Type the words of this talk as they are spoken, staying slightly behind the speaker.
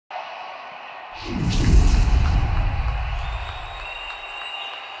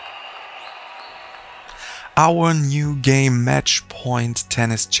Our new game Matchpoint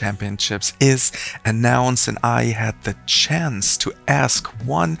Tennis Championships is announced, and I had the chance to ask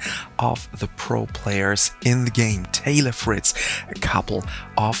one of the pro players in the game, Taylor Fritz, a couple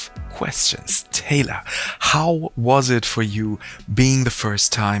of questions. Taylor, how was it for you being the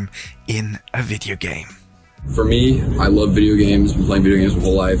first time in a video game? For me, I love video games, been playing video games my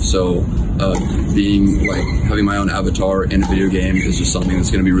whole life, so having my own avatar in a video game is just something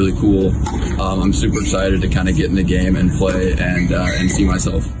that's going to be really cool. I'm super excited to kind of get in the game and play and see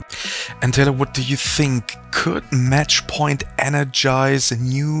myself. And Taylor, what do you think? Could Matchpoint energize a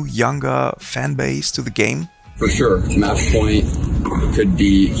new, younger fan base to the game? For sure, Matchpoint could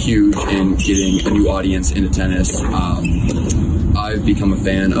be huge in getting a new audience into tennis. I've become a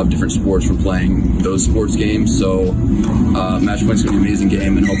fan of different sports from playing those sports games, so Matchpoint's going to be an amazing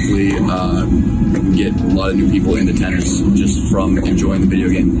game, and hopefully we can get a lot of new people into tennis just from enjoying the video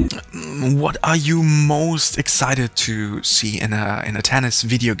game. What are you most excited to see in a tennis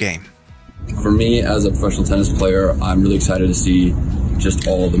video game? For me, as a professional tennis player, I'm really excited to see just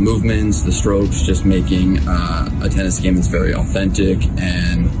all the movements, the strokes, just making a tennis game that's very authentic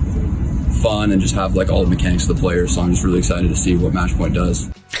and fun, and just have like all the mechanics of the players. So I'm just really excited to see what Matchpoint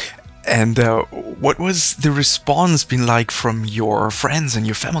does. And what was the response been like from your friends and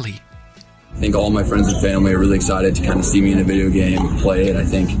your family? I think all my friends and family are really excited to kind of see me in a video game, play it. I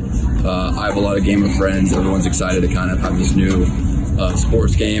think I have a lot of gamer friends. Everyone's excited to kind of have this new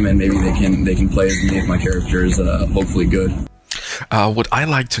sports game, and maybe they can play as me if my character is hopefully good. What I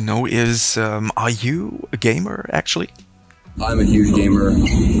like to know is, are you a gamer actually? I'm a huge gamer,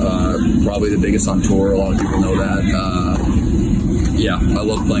 probably the biggest on tour. A lot of people know that. Yeah, I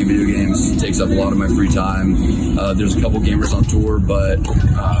love playing video games. It takes up a lot of my free time. There's a couple gamers on tour, but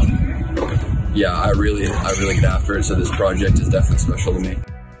yeah, I really get after it. So this project is definitely special to me.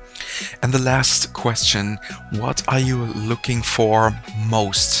 And the last question: what are you looking for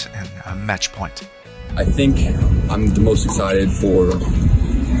most in Matchpoint? I think I'm the most excited for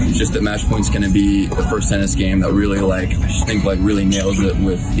just that Matchpoint's going to be the first tennis game that really really nails it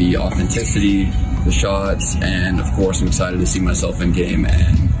with the authenticity, the shots, and of course I'm excited to see myself in game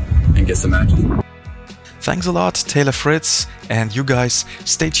and get some matches. Thanks a lot, Taylor Fritz, and you guys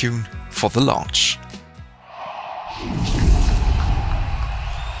stay tuned for the launch.